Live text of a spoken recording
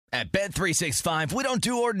At Bet365, we don't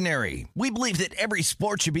do ordinary. We believe that every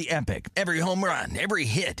sport should be epic. Every home run, every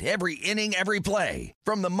hit, every inning, every play.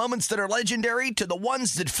 From the moments that are legendary to the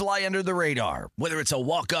ones that fly under the radar. Whether it's a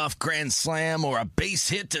walk-off grand slam or a base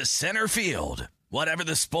hit to center field. Whatever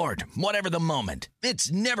the sport, whatever the moment.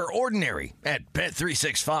 It's never ordinary at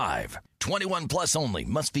Bet365. 21 plus only.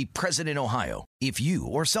 Must be present in Ohio. If you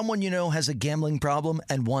or someone you know has a gambling problem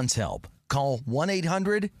and wants help, call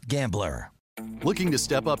 1-800-GAMBLER. Looking to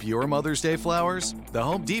step up your Mother's Day flowers? The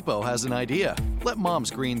Home Depot has an idea. Let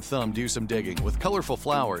Mom's green thumb do some digging with colorful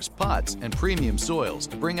flowers, pots, and premium soils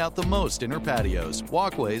to bring out the most in her patios,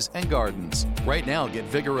 walkways, and gardens. Right now, get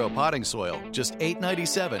Vigoro potting soil, just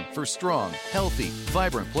 $8.97 for strong, healthy,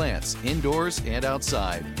 vibrant plants indoors and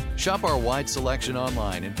outside. Shop our wide selection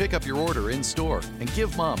online and pick up your order in-store and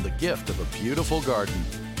give Mom the gift of a beautiful garden.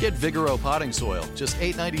 Get Vigoro potting soil, just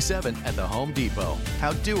 $8.97 at the Home Depot.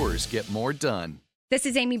 How doers get more done. This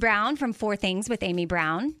is Amy Brown from 4 Things with Amy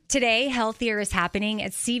Brown. Today, healthier is happening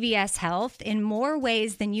at CVS Health in more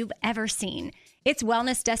ways than you've ever seen. It's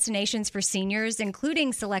wellness destinations for seniors,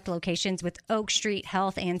 including select locations with Oak Street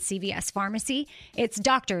Health and CVS Pharmacy. It's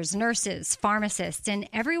doctors, nurses, pharmacists, and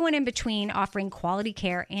everyone in between offering quality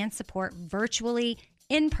care and support virtually,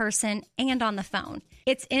 in person, and on the phone.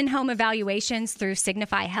 It's in-home evaluations through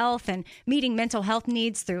Signify Health and meeting mental health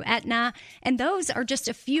needs through Aetna. And those are just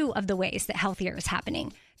a few of the ways that healthier is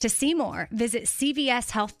happening. To see more, visit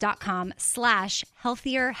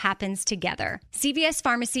cvshealth.com/healthier happens together. CVS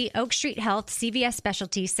Pharmacy, Oak Street Health, CVS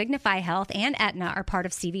Specialty, Signify Health, and Aetna are part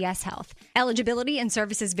of CVS Health. Eligibility and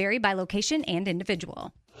services vary by location and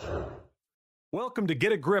individual. Welcome to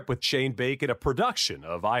Get a Grip with Shane Bacon, a production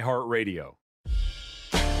of iHeartRadio.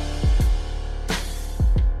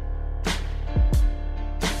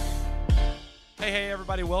 Hey,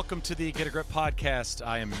 everybody. Welcome to the Get a Grip podcast.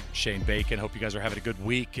 I am Shane Bacon. Hope you guys are having a good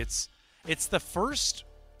week. It's the first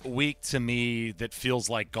week to me that feels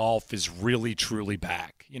like golf is really, truly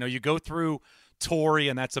back. You know, you go through Torrey,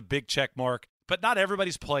 and that's a big check mark, but not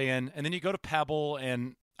everybody's playing. And then you go to Pebble,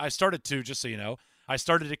 and I started to, just so you know, I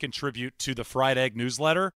started to contribute to the Fried Egg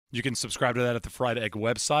newsletter. You can subscribe to that at the Fried Egg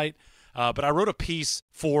website. But I wrote a piece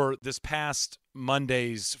for this past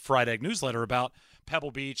Monday's Fried Egg newsletter about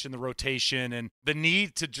Pebble Beach and the rotation and the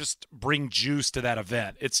need to just bring juice to that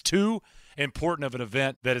event. It's too important of an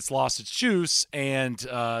event that it's lost its juice, and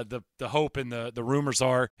the hope and the rumors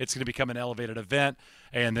are it's going to become an elevated event,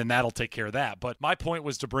 and then that'll take care of that. But my point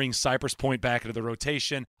was to bring Cypress Point back into the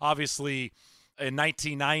rotation. Obviously, in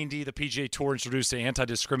 1990, the PGA Tour introduced an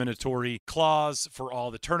anti-discriminatory clause for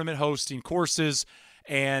all the tournament hosting courses,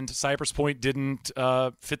 and Cypress Point didn't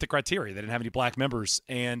fit the criteria. They didn't have any black members,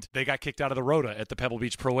 and they got kicked out of the Rota at the Pebble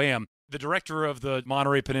Beach Pro-Am. The director of the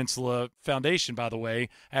Monterey Peninsula Foundation, by the way,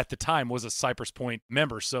 at the time was a Cypress Point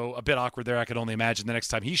member, so a bit awkward there. I could only imagine the next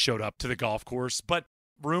time he showed up to the golf course. But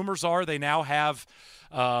rumors are they now have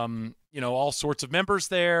all sorts of members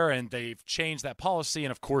there, and they've changed that policy.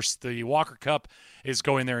 And, of course, the Walker Cup is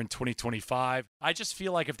going there in 2025. I just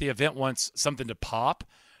feel like if the event wants something to pop,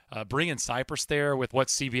 bringing Cypress there with what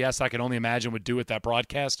CBS, I can only imagine, would do with that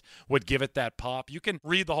broadcast, would give it that pop. You can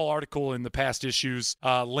read the whole article in the past issues,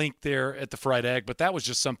 linked there at the Fried Egg, but that was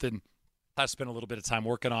just something I spent a little bit of time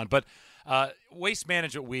working on. But Waste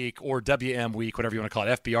Management Week, or WM Week, whatever you want to call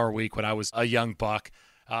it, FBR Week, when I was a young buck,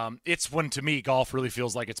 it's when, to me, golf really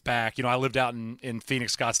feels like it's back. You know, I lived out in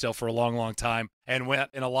Phoenix, Scottsdale for a long, long time and went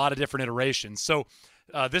in a lot of different iterations. So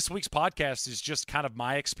this week's podcast is just kind of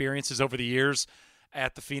my experiences over the years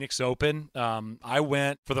at the Phoenix Open. I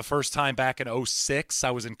went for the first time back in 2006.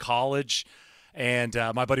 I was in college, and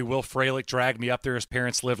my buddy Will Fralick dragged me up there. His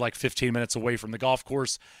parents lived like 15 minutes away from the golf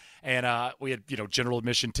course, and we had, general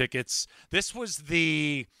admission tickets. This was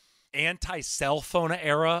the anti-cell phone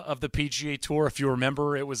era of the PGA Tour. If you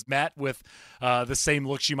remember, it was met with the same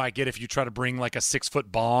looks you might get if you try to bring like a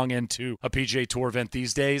 6-foot bong into a PGA Tour event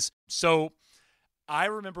these days. So I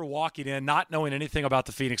remember walking in, not knowing anything about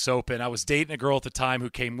the Phoenix Open. I was dating a girl at the time who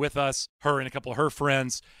came with us, her and a couple of her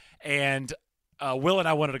friends, and Will and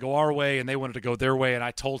I wanted to go our way, and they wanted to go their way, and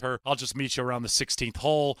I told her, I'll just meet you around the 16th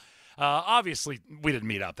hole. Obviously, we didn't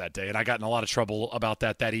meet out that day, and I got in a lot of trouble about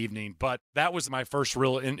that evening, but that was my first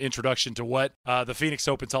real introduction to what the Phoenix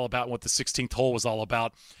Open's all about and what the 16th hole was all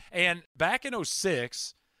about. And back in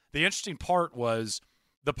 2006, the interesting part was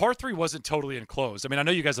the par 3 wasn't totally enclosed. I mean, I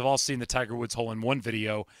know you guys have all seen the Tiger Woods hole-in-one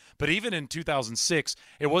video, but even in 2006,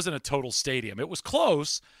 it wasn't a total stadium. It was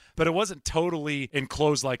close, but it wasn't totally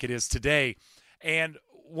enclosed like it is today. And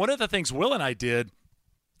one of the things Will and I did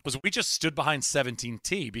was we just stood behind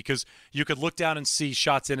 17T because you could look down and see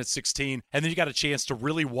shots in at 16, and then you got a chance to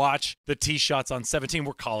really watch the tee shots on 17.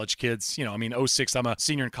 We're college kids. You know, I mean, 06, I'm a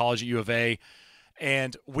senior in college at U of A,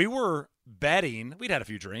 and we were betting, we'd had a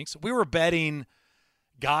few drinks, we were betting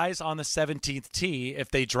guys on the 17th tee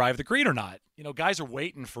if they drive the green or not. You know, guys are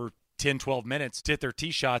waiting for 10, 12 minutes to hit their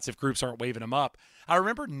tee shots if groups aren't waving them up. I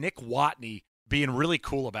remember Nick Watney being really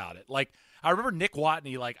cool about it. Like, I remember Nick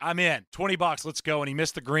Watney, like, I'm in, $20, let's go. And he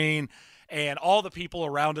missed the green, and all the people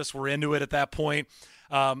around us were into it at that point.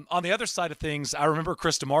 On the other side of things, I remember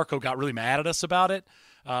Chris DeMarco got really mad at us about it.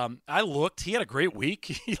 I looked, he had a great week.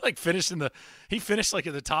 He finished in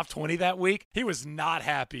the top 20 that week. He was not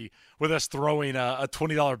happy with us throwing a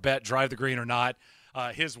 $20 bet, drive the green or not,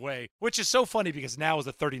 his way, which is so funny because now as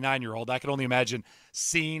a 39-year-old, I can only imagine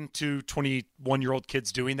seeing two 21-year-old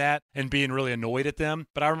kids doing that and being really annoyed at them.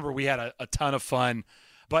 But I remember we had a ton of fun.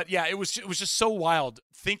 But yeah, it was just so wild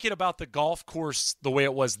thinking about the golf course the way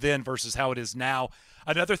it was then versus how it is now.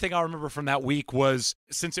 Another thing I remember from that week was,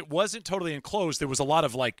 since it wasn't totally enclosed, there was a lot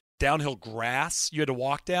of like downhill grass you had to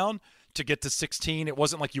walk down to get to 16. It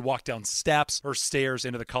wasn't like you walked down steps or stairs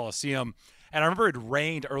into the Coliseum. And I remember it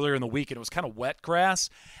rained earlier in the week, and it was kind of wet grass.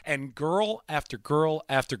 And girl after girl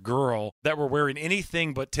after girl that were wearing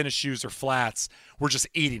anything but tennis shoes or flats were just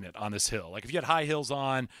eating it on this hill. Like if you had high heels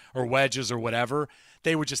on or wedges or whatever,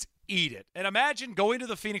 they would just eat it. And imagine going to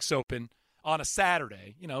the Phoenix Open on a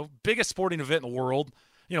Saturday, you know, biggest sporting event in the world,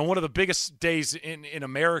 you know, one of the biggest days in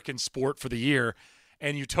American sport for the year,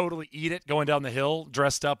 and you totally eat it going down the hill,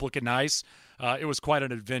 dressed up, looking nice. It was quite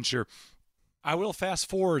an adventure. I will fast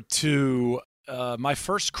forward to my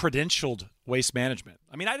first credentialed Waste Management.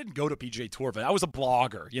 I mean, I didn't go to PGA Tour event. I was a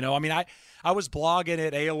blogger. You know, I mean, I was blogging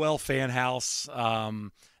at AOL Fan House,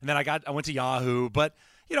 and then I went to Yahoo. But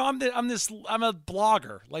you know, I'm a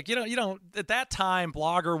blogger. Like, you know, at that time,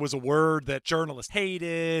 blogger was a word that journalists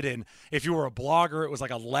hated, and if you were a blogger, it was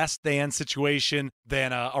like a less than situation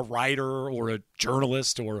than a writer or a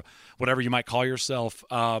journalist or whatever you might call yourself.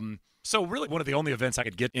 So really, one of the only events I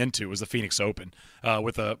could get into was the Phoenix Open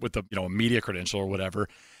with a a media credential or whatever.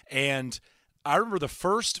 And I remember the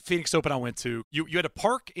first Phoenix Open I went to. You had to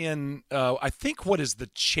park in I think what is the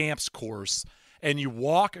Champs course, and you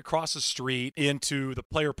walk across the street into the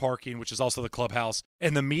player parking, which is also the clubhouse.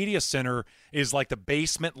 And the media center is like the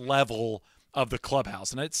basement level of the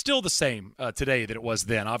clubhouse. And it's still the same today that it was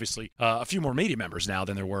then. Obviously, a few more media members now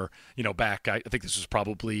than there were, back. I think this was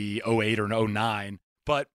probably 08 or 09.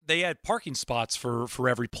 But they had parking spots for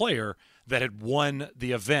every player that had won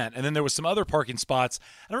the event. And then there was some other parking spots.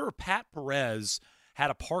 I remember Pat Perez had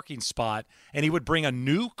a parking spot, and he would bring a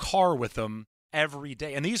new car with him every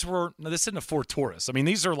day. And this isn't a Ford Taurus. I mean,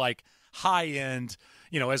 these are like high-end,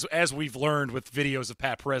 as we've learned with videos of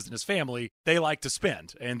Pat Perez and his family, they like to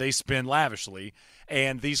spend, and they spend lavishly.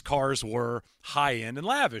 And these cars were high-end and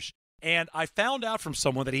lavish. And I found out from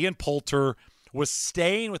someone that Ian Poulter was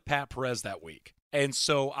staying with Pat Perez that week. And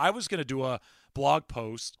so I was going to do a blog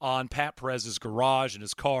post on Pat Perez's garage and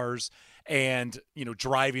his cars and,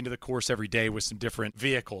 driving to the course every day with some different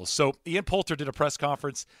vehicles. So Ian Poulter did a press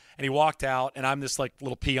conference, and he walked out, and I'm this like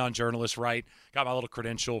little peon journalist, right? Got my little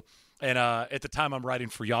credential. And at the time I'm writing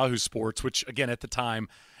for Yahoo Sports, which again, at the time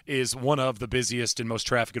is one of the busiest and most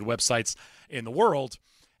trafficked websites in the world.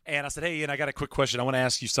 And I said, hey, Ian, I got a quick question. I want to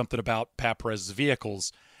ask you something about Pat Perez's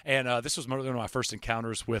vehicles. And this was one of my first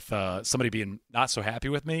encounters with somebody being not so happy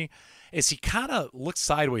with me, is he kind of looked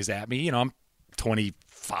sideways at me. I'm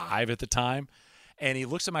 25 at the time. And he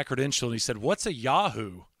looks at my credential and he said, what's a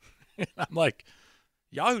Yahoo? And I'm like,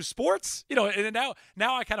 Yahoo Sports? And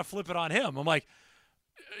now I kind of flip it on him. I'm like,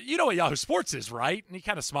 you know what Yahoo Sports is, right? And he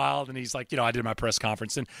kind of smiled and he's like, I did my press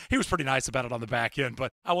conference. And he was pretty nice about it on the back end.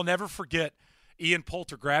 But I will never forget Ian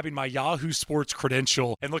Poulter grabbing my Yahoo Sports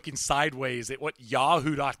credential and looking sideways at what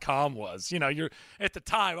Yahoo.com was. You're at the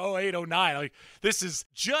time, 08, 09. Like, this is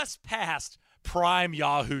just past prime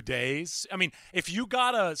Yahoo days. I mean, if you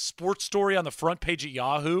got a sports story on the front page at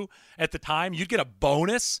Yahoo at the time, you'd get a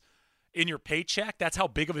bonus in your paycheck. That's how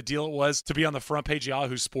big of a deal it was to be on the front page of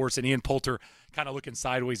Yahoo Sports, and Ian Poulter kind of looking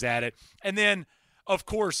sideways at it. And then, of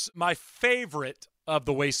course, my favorite of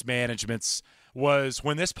the Waste Managements was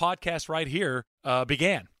when this podcast right here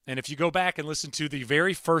began. And if you go back and listen to the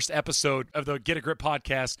very first episode of the Get a Grip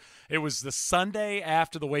podcast, it was the Sunday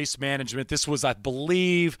after the Waste Management. This was, I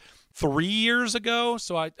believe, 3 years ago.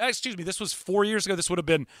 This was 4 years ago. This would have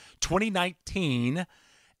been 2019.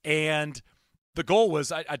 And the goal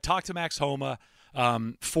was I talked to Max Homa.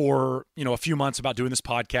 for a few months about doing this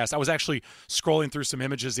podcast. I was actually scrolling through some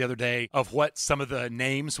images the other day of what some of the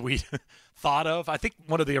names we thought of. I think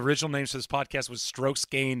one of the original names for this podcast was Strokes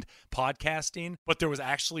Gained Podcasting, but there was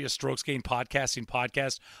actually a Strokes Gained Podcasting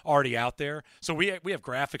podcast already out there. So we have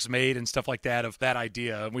graphics made and stuff like that of that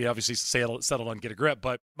idea. We obviously settled on Get a Grip,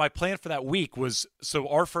 but my plan for that week was, so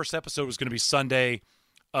our first episode was going to be Sunday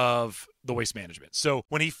of the Waste Management. So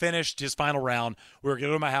when he finished his final round, we were going to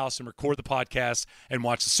go to my house and record the podcast and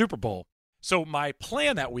watch the Super Bowl. So my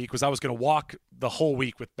plan that week was I was going to walk the whole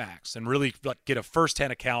week with Max and really get a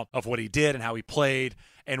first-hand account of what he did and how he played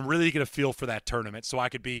and really get a feel for that tournament so I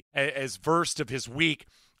could be as versed of his week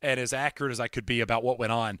and as accurate as I could be about what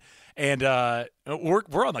went on. And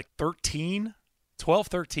we're on like 13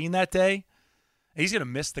 that day. He's going to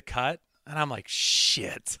miss the cut. And I'm like,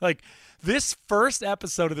 shit. Like, this first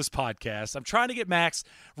episode of this podcast, I'm trying to get Max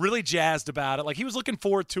really jazzed about it. Like, he was looking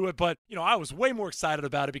forward to it, but, I was way more excited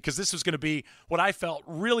about it because this was going to be what I felt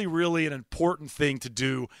really, really an important thing to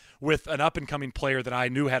do with an up-and-coming player that I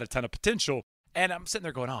knew had a ton of potential. And I'm sitting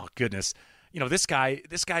there going, oh, goodness. This guy's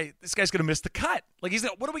going to miss the cut. Like,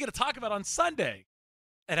 what are we going to talk about on Sunday?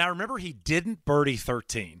 And I remember he didn't birdie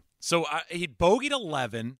 13. So he'd bogeyed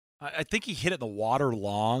 11. I think he hit it in the water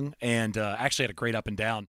long and actually had a great up and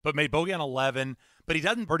down, but made bogey on 11, but he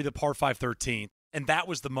doesn't birdie the par 5 13th, and that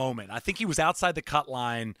was the moment. I think he was outside the cut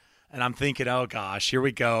line, and I'm thinking, oh, gosh, here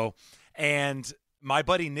we go. And my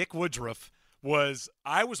buddy Nick Woodruff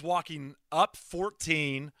I was walking up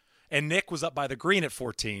 14, and Nick was up by the green at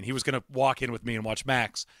 14. He was going to walk in with me and watch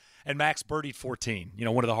Max, and Max birdied 14,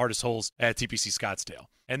 one of the hardest holes at TPC Scottsdale.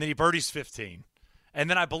 And then he birdies 15. And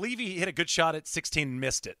then I believe he hit a good shot at 16 and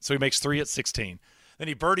missed it. So he makes 3 at 16. Then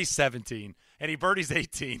he birdies 17, and he birdies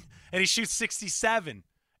 18, and he shoots 67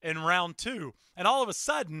 in round 2. And all of a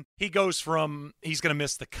sudden, he goes from he's going to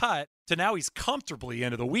miss the cut to now he's comfortably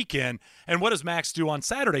into the weekend. And what does Max do on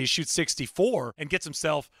Saturday? He shoots 64 and gets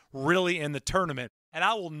himself really in the tournament. And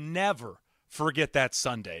I will never forget that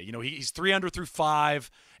Sunday. He's 3 under through 5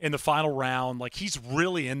 in the final round. Like, he's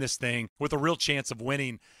really in this thing with a real chance of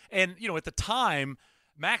winning. And, at the time,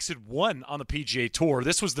 Max had won on the PGA Tour.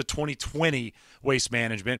 This was the 2020 Waste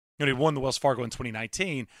Management. He won the Wells Fargo in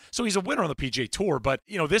 2019. So he's a winner on the PGA Tour. But,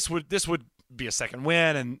 this would be a second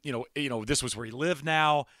win. And, this was where he lived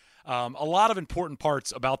now. A lot of important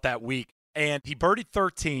parts about that week. And he birdied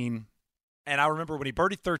 13. And I remember when he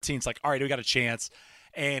birdied 13, it's like, all right, we got a chance.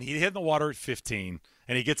 And he hit in the water at 15,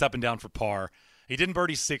 and he gets up and down for par. He didn't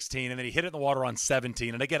birdie 16, and then he hit it in the water on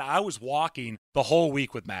 17. And again, I was walking the whole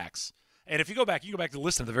week with Max. And if you go back to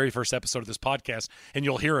listen to the very first episode of this podcast, and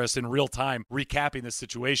you'll hear us in real time recapping this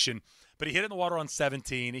situation. But he hit it in the water on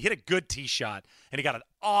 17. He hit a good tee shot, and he got an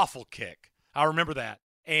awful kick. I remember that.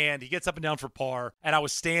 And he gets up and down for par. And I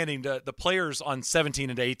was standing, the players on 17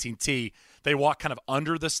 into 18 tee, they walk kind of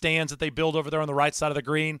under the stands that they build over there on the right side of the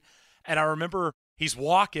green. And I remember he's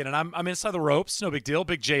walking, and I'm inside the ropes. No big deal.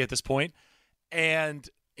 Big J at this point. And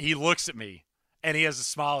he looks at me, and he has a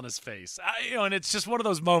smile on his face. And it's just one of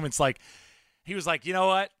those moments. Like, he was like, you know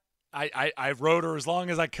what? I rode her as long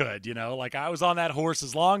as I could. Like, I was on that horse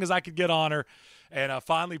as long as I could get on her, and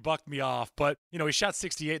finally bucked me off. But he shot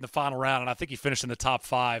 68 in the final round, and I think he finished in the top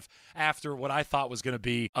 5 after what I thought was going to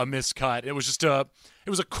be a miscut. It was just it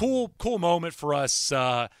was a cool moment for us.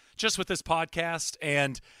 Just with this podcast,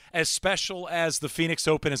 and as special as the Phoenix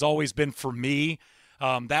Open has always been for me,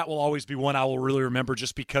 that will always be one I will really remember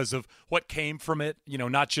just because of what came from it.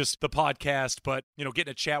 Not just the podcast, but,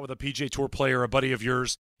 getting a chat with a PGA Tour player, a buddy of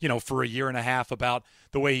yours, for a year and a half about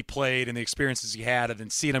the way he played and the experiences he had, and then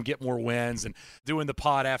seeing him get more wins and doing the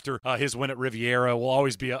pod after his win at Riviera will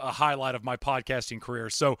always be a highlight of my podcasting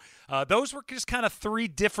career. So those were just kind of 3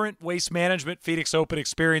 different Waste Management Phoenix Open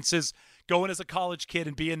experiences. Going as a college kid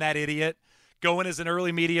and being that idiot, going as an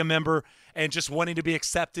early media member and just wanting to be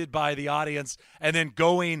accepted by the audience, and then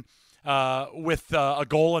going with a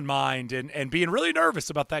goal in mind and being really nervous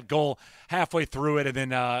about that goal halfway through it, and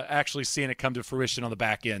then actually seeing it come to fruition on the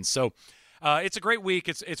back end. So it's a great week.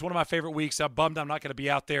 It's one of my favorite weeks. I'm bummed I'm not going to be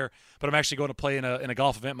out there, but I'm actually going to play in a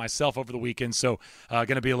golf event myself over the weekend, so going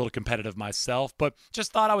to be a little competitive myself. But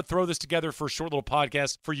just thought I would throw this together for a short little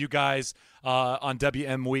podcast for you guys on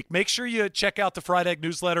WM Week. Make sure you check out the Fried Egg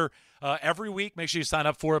newsletter every week. Make sure you sign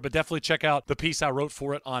up for it, but definitely check out the piece I wrote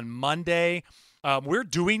for it on Monday. We're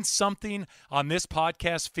doing something on this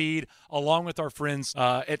podcast feed along with our friends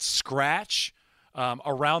at Scratch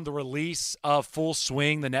around the release of Full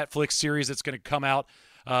Swing, the Netflix series that's going to come out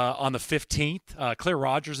on the 15th. Claire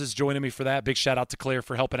Rogers is joining me for that. Big shout out to Claire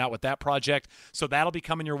for helping out with that project. So that'll be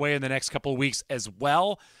coming your way in the next couple of weeks as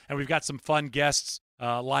well. And we've got some fun guests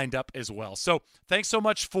lined up as well. So thanks so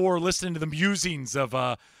much for listening to the musings of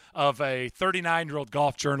a 39-year-old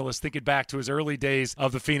golf journalist thinking back to his early days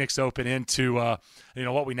of the Phoenix Open into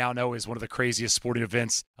what we now know is one of the craziest sporting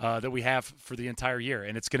events that we have for the entire year.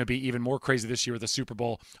 And it's going to be even more crazy this year with the Super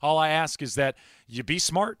Bowl. All I ask is that you be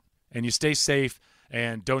smart and you stay safe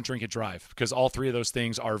and don't drink and drive, because all three of those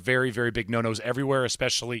things are very, very big no-nos everywhere,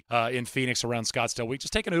 especially in Phoenix around Scottsdale Week.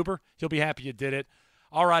 Just take an Uber. You'll be happy you did it.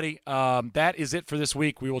 All righty. That is it for this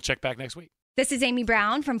week. We will check back next week. This is Amy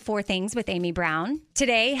Brown from 4 Things with Amy Brown.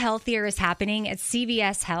 Today, healthier is happening at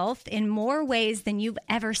CVS Health in more ways than you've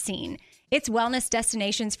ever seen. It's wellness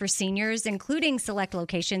destinations for seniors, including select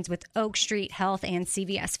locations with Oak Street Health and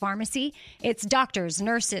CVS Pharmacy. It's doctors,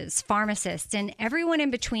 nurses, pharmacists, and everyone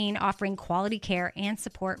in between offering quality care and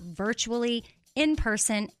support virtually, in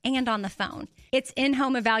person, and on the phone. It's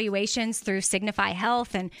in-home evaluations through Signify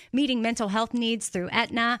Health and meeting mental health needs through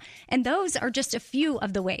Aetna. And those are just a few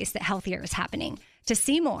of the ways that healthier is happening. To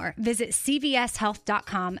see more, visit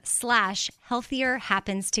cvshealth.com/healthier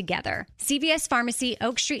happens together. CVS Pharmacy,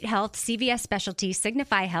 Oak Street Health, CVS Specialty,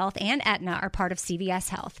 Signify Health, and Aetna are part of CVS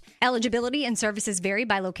Health. Eligibility and services vary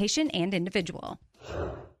by location and individual.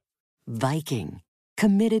 Viking,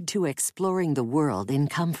 committed to exploring the world in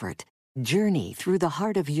comfort. Journey through the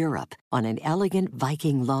heart of Europe on an elegant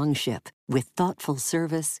Viking longship with thoughtful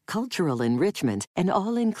service, cultural enrichment, and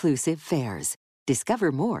all-inclusive fares.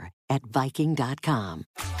 Discover more at Viking.com.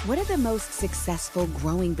 What do the most successful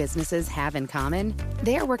growing businesses have in common?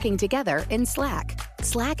 They're working together in Slack.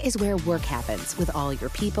 Slack is where work happens with all your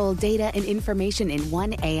people, data, and information in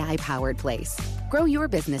one AI-powered place. Grow your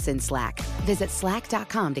business in Slack. Visit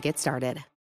slack.com to get started.